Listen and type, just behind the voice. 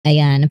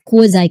Ayan, of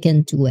course I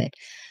can do it.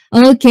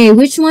 Okay,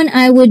 which one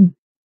I would...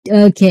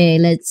 Okay,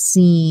 let's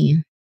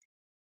see.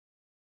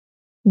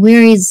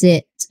 Where is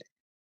it?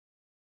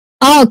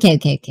 Oh, okay,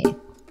 okay, okay.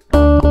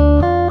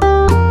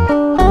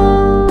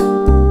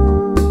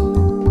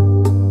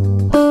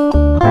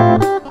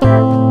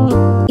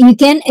 You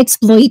can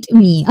exploit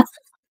me.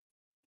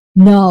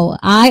 No,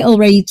 I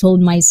already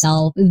told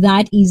myself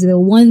that is the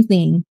one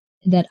thing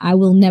that I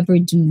will never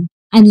do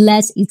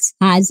unless it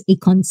has a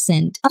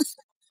consent.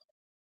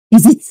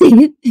 Is it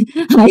safe?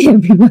 Hi,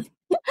 everyone.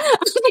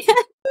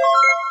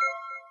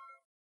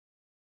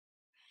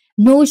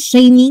 No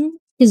shaming.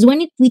 Because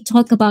when we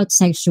talk about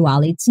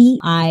sexuality,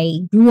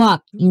 I grew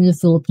up in the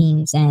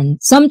Philippines, and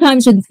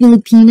sometimes with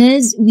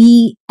Filipinas,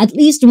 at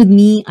least with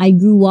me, I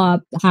grew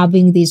up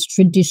having this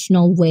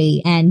traditional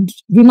way. And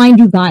remind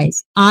you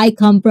guys, I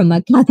come from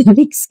a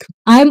Catholic school.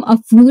 I'm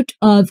a fruit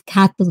of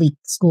Catholic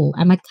school.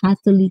 I'm a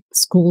Catholic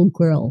school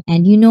girl.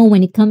 And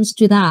when it comes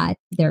to that,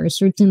 there are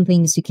certain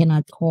things you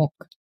cannot talk.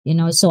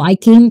 So I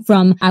came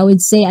from, I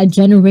would say, a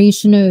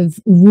generation of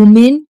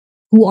women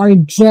who are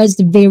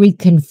just very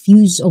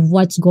confused of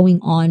what's going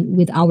on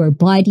with our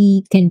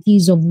body,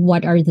 confused of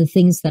what are the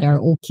things that are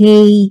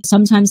okay.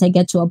 Sometimes I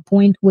get to a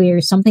point where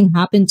something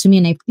happened to me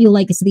and I feel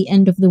like it's the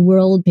end of the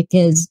world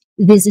because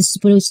this is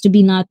supposed to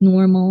be not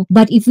normal.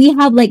 But if we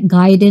have like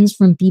guidance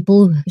from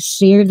people who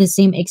share the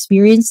same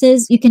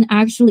experiences, you can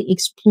actually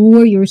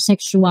explore your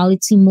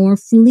sexuality more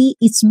fully.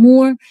 It's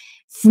more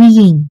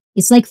freeing.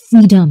 It's like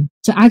freedom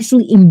to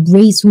actually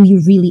embrace who you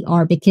really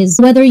are, because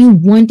whether you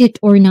want it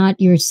or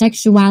not, your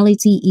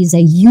sexuality is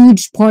a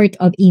huge part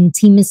of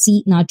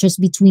intimacy, not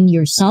just between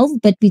yourself,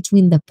 but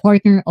between the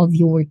partner of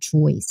your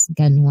choice.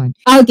 Ganon.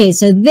 Okay,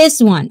 so this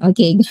one.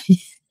 Okay.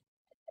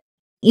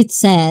 It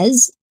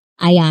says,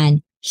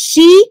 ayan,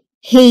 she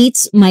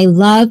hates my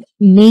love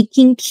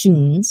making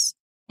tunes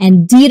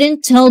and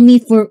didn't tell me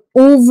for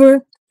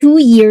over 2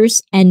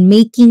 years, and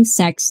making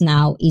sex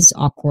now is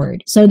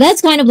awkward. So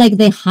that's kind of like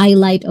the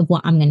highlight of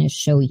what I'm going to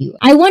show you.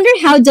 I wonder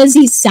how does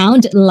he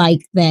sound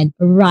like then,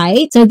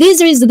 right? So this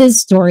is the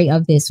story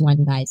of this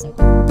one, guys.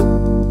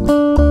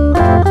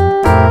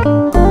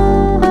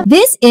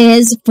 This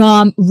is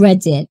from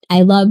Reddit.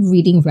 I love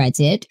reading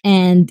Reddit.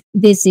 And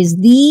this is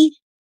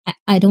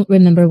I don't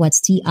remember what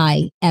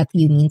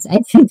TIFU means.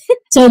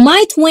 So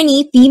my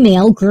 20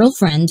 female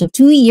girlfriend of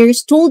 2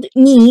 years told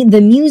me the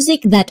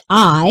music that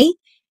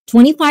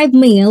 25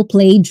 male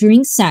play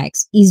during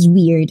sex is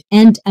weird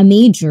and a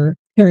major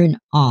turn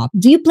off.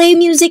 Do you play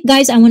music,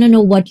 guys? I want to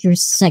know what your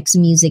sex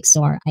musics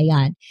are.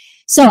 Ayan.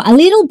 So a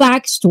little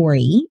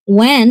backstory.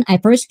 When I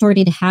first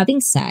started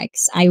having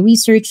sex, I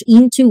researched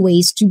into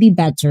ways to be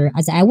better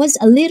as I was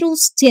a little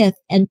stiff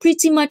and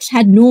pretty much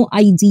had no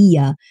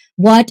idea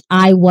what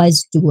I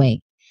was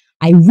doing.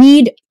 I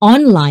read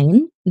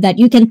online that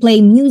you can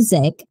play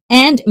music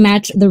and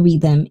match the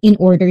rhythm in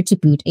order to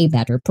put a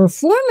better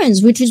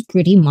performance, which is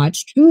pretty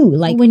much true.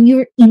 Like when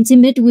you're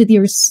intimate with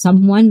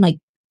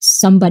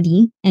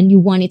somebody, and you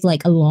want it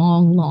like a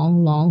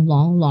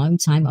long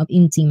time of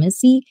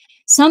intimacy,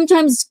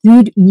 sometimes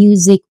good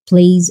music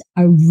plays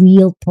a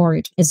real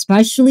part,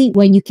 especially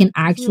when you can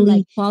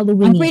actually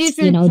following it,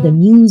 the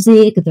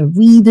music, the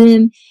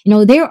rhythm.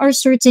 There are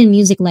certain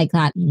music like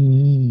that.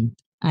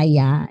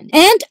 Ayan.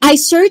 And I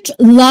searched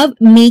love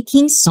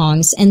making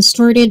songs and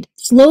started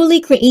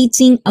slowly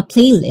creating a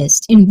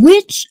playlist in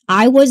which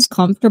I was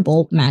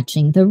comfortable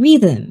matching the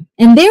rhythm.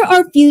 And there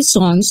are few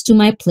songs to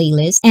my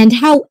playlist, and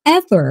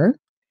however,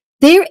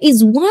 there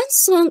is one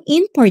song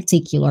in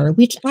particular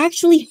which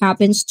actually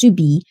happens to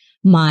be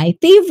my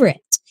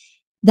favorite,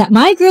 that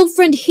my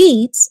girlfriend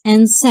hates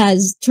and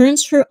says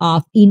turns her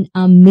off in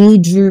a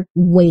major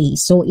way.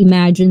 So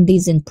imagine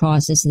this and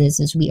process this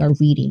as we are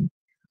reading.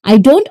 I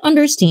don't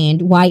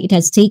understand why it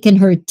has taken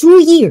her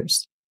 2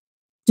 years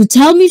to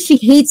tell me she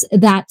hates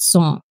that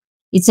song.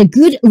 It's a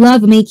good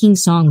love-making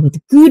song with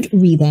good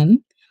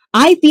rhythm.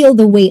 I feel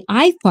the way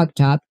I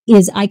fucked up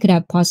is I could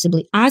have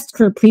possibly asked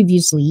her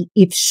previously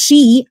if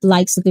she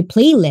likes the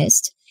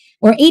playlist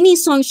or any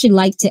song she'd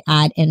like to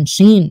add and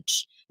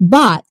change.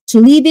 But to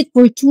leave it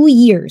for 2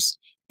 years,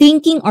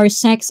 thinking our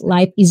sex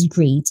life is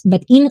great,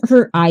 but in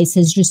her eyes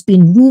has just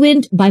been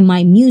ruined by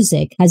my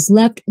music, has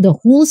left the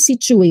whole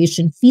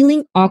situation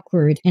feeling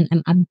awkward, and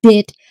I'm a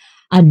bit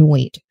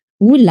annoyed.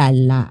 Ooh la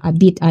la, a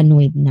bit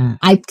annoyed na.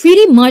 I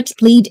pretty much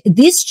played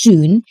this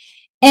tune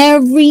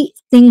every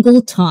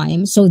single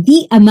time, so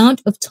the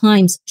amount of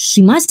times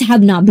she must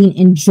have not been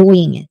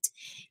enjoying it.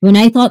 When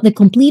I thought the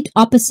complete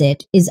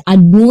opposite is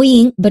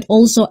annoying but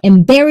also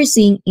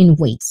embarrassing in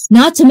ways.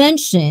 Not to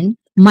mention,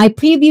 my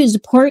previous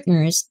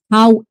partners,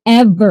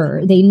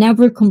 however, they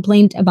never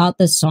complained about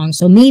the song,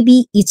 so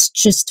maybe it's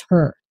just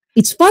her.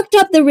 It's fucked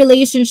up the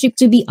relationship,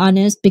 to be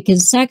honest,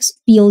 because sex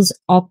feels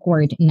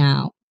awkward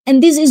now.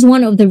 And this is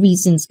one of the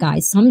reasons,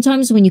 guys.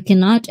 Sometimes when you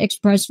cannot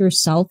express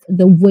yourself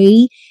the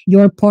way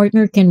your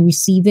partner can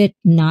receive it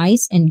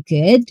nice and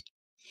good,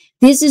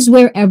 this is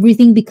where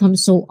everything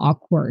becomes so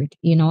awkward,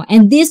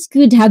 and this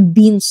could have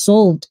been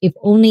solved if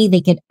only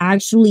they could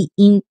actually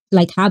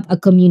like have a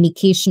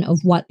communication of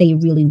what they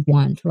really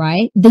want,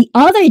 right? The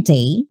other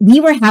day, we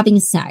were having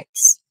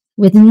sex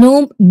with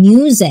no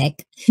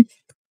music,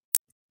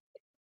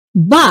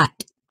 but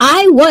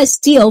I was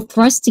still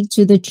thrusting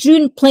to the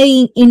tune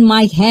playing in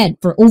my head.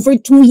 For over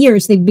 2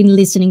 years, they've been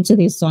listening to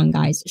this song,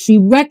 guys. She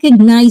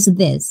recognized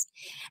this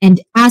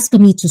and asked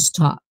me to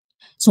stop.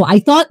 So I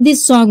thought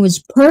this song was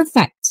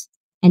perfect.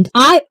 And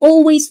I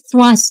always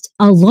thrust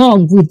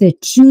along with the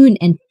tune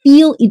and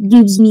feel it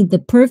gives me the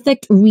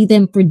perfect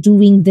rhythm for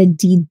doing the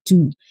deed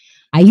do.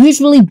 I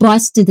usually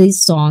bust to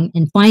this song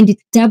and find it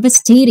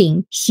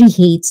devastating. She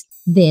hates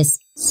this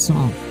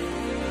song.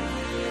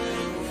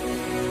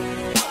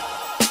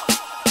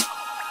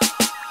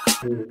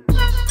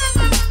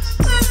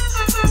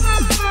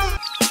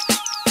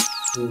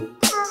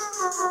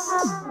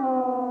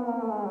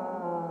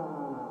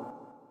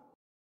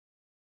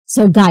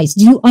 So guys,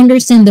 do you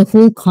understand the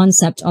whole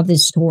concept of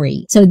this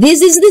story? So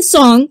this is the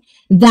song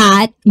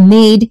that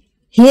made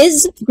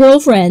his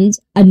girlfriend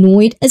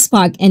annoyed as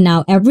fuck, and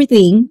now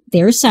everything,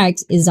 their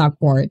sex, is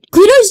awkward.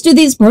 Kudos to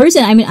this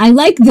person. I mean, I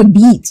like the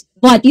beat,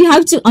 but you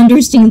have to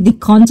understand the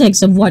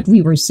context of what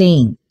we were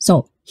saying.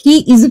 So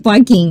he is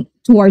fucking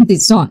toward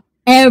this song,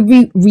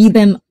 every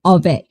rhythm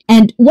of it.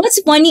 And what's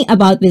funny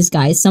about this,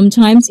 guys,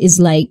 sometimes is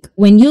like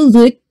when you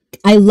look,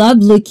 I love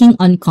looking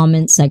on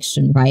comment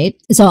section, right?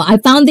 So I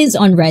found this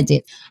on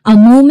Reddit. A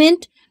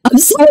moment of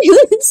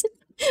silence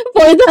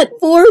for that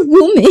poor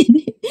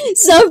woman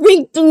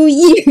suffering 2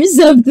 years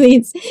of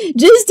this.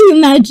 Just to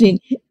imagine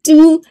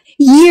 2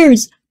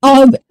 years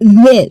of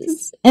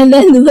this. And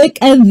then look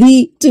at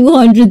the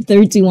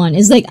 231.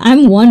 It's like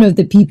I'm one of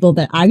the people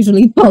that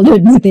actually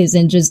followed this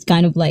and just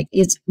kind of like,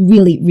 it's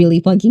really, really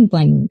fucking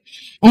funny.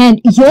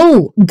 And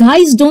yo,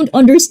 guys don't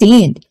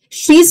understand.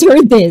 She's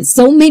heard this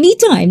so many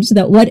times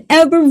that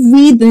whatever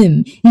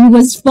rhythm he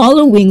was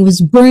following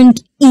was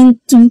burned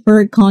into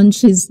her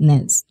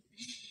consciousness.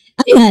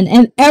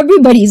 And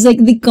everybody's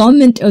like the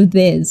comment of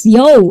this.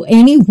 Yo,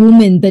 any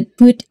woman that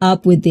put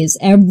up with this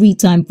every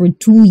time for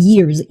 2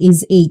 years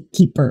is a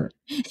keeper.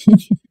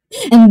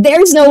 And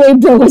there's no way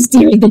bro was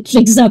steering the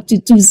chicks up to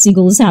two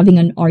seagulls having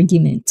an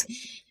argument.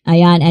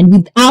 Ayan, and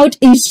without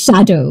a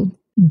shadow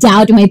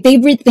doubt, my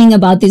favorite thing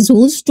about this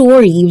whole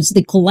story was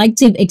the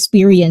collective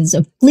experience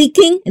of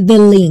clicking the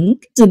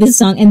link to the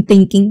song and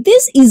thinking,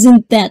 this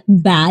isn't that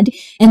bad,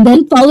 and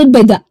then followed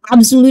by the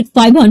absolute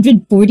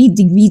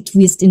 540-degree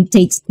twist and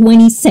takes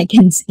 20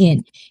 seconds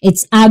in.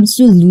 It's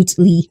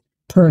absolutely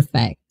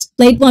perfect.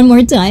 Play it one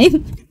more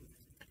time.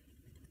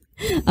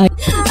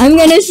 I'm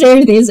gonna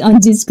share this on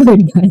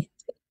Discord, guys.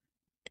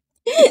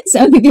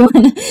 So if you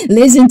wanna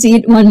listen to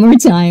it one more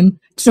time,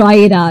 try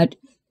it out.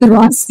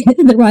 Thrust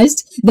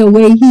the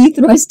way he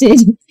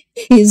thrusted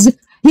his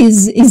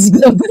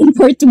girlfriend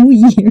for 2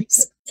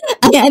 years.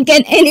 And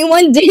can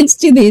anyone dance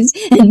to this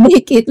and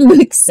make it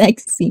look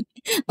sexy?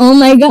 Oh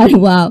my god,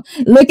 wow.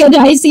 Look at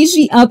ICEE,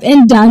 she up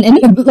and down, and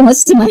I've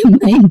lost my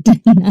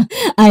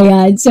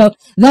mind. So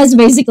that's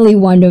basically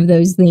one of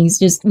those things.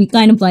 Just we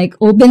kind of like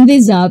open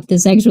this up, the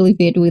sexually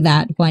fit with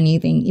that funny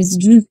thing. It's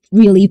just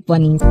really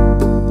funny.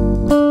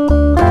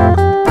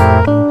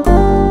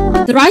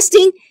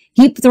 Thrusting.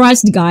 Hip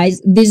thrust,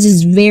 guys, this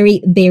is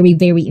very, very,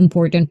 very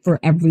important for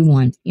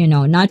everyone, you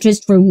know, not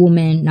just for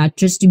women, not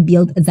just to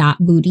build that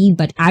booty,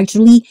 but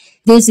actually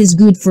this is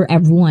good for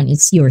everyone.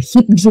 It's your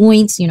hip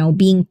joints, you know,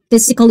 being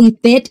physically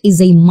fit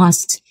is a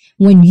must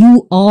when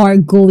you are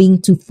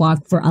going to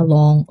fuck for a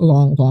long,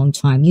 long, long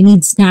time. You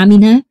need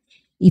stamina.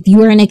 If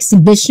you are an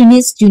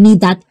exhibitionist, you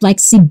need that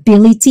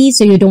flexibility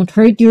so you don't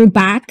hurt your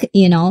back,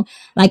 you know.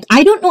 Like,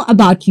 I don't know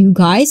about you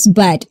guys,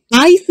 but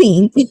I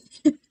think...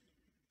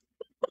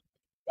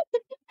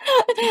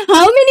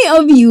 How many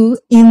of you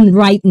in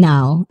right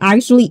now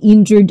actually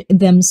injured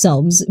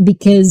themselves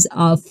because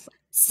of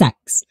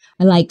sex?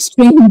 Like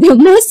strained the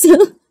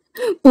muscle,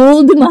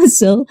 pulled the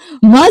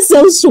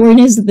muscle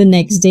soreness the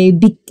next day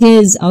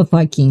because of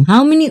fucking.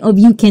 How many of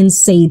you can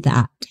say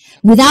that?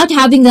 Without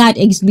having that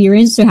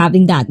experience or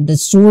having the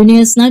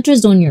soreness, not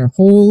just on your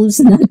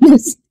holes,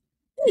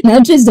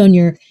 not just on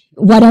your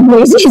whatever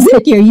it is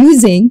that you're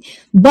using,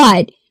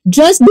 but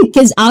just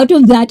because out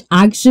of that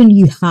action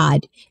you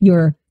had,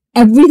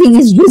 everything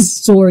is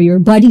just sore. Your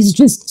body's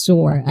just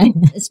sore.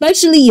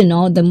 Especially, you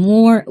know, the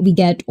more we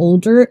get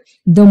older,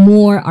 the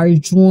more our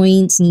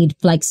joints need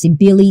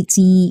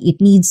flexibility.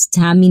 It needs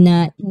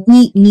stamina.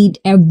 We need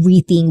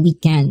everything we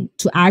can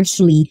to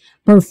actually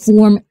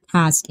perform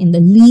tasks in the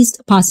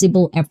least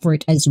possible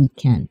effort as we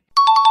can.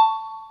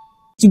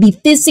 To be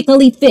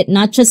physically fit,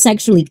 not just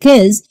sexually,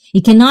 because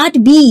you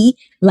cannot be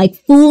like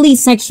fully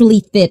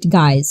sexually fit,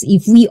 guys,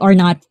 if we are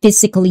not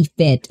physically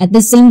fit. At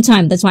the same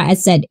time, that's why I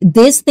said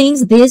this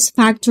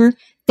factor,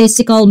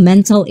 physical,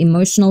 mental,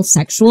 emotional,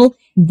 sexual,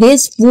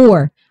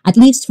 at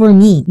least for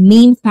me,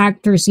 main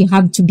factors, you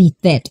have to be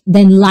fit.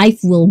 Then life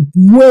will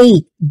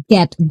way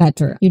get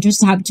better. You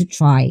just have to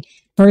try.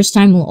 First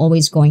time will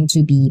always going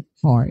to be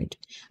hard.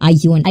 I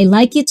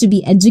like it to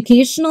be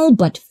educational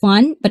but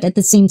fun, but at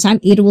the same time,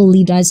 it will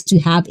lead us to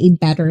have a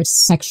better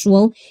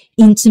sexual,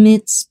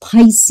 intimate,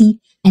 spicy,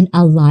 and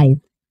alive.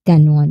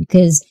 Ganon.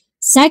 Because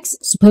sex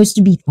is supposed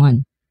to be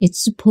fun.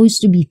 It's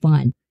supposed to be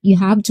fun. You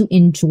have to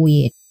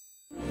enjoy it.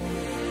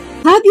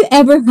 Have you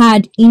ever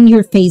had in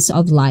your phase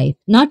of life,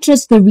 not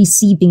just the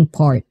receiving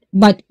part,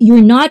 but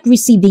you're not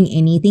receiving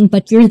anything,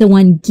 but you're the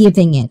one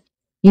giving it?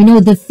 You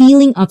know, the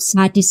feeling of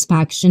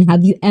satisfaction.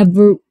 Have you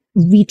ever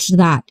reached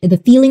that? The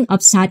feeling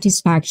of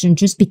satisfaction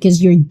just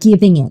because you're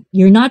giving it.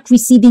 You're not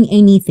receiving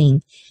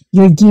anything.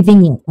 You're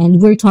giving it.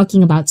 And we're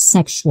talking about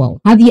sexual.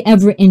 Have you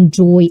ever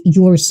enjoyed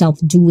yourself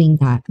doing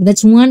that?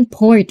 That's one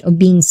part of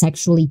being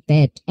sexually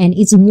fit. And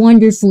it's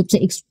wonderful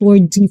to explore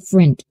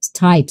different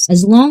types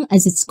as long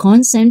as it's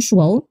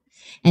consensual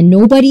and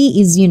nobody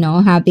is, you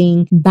know,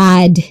 having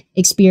bad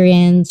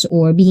experience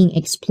or being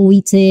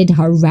exploited,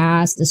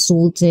 harassed,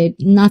 assaulted,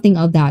 nothing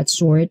of that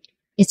sort.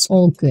 It's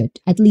all good,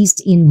 at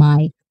least in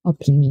my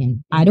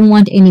opinion. I don't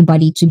want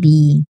anybody to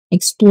be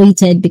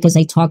exploited because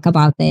I talk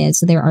about this.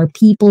 There are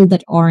people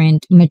that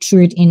aren't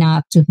matured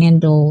enough to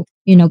handle,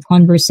 you know,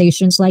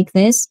 conversations like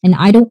this. And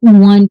I don't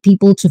want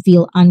people to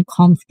feel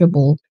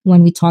uncomfortable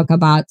when we talk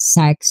about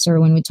sex or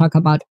when we talk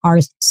about our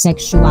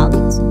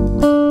sexuality.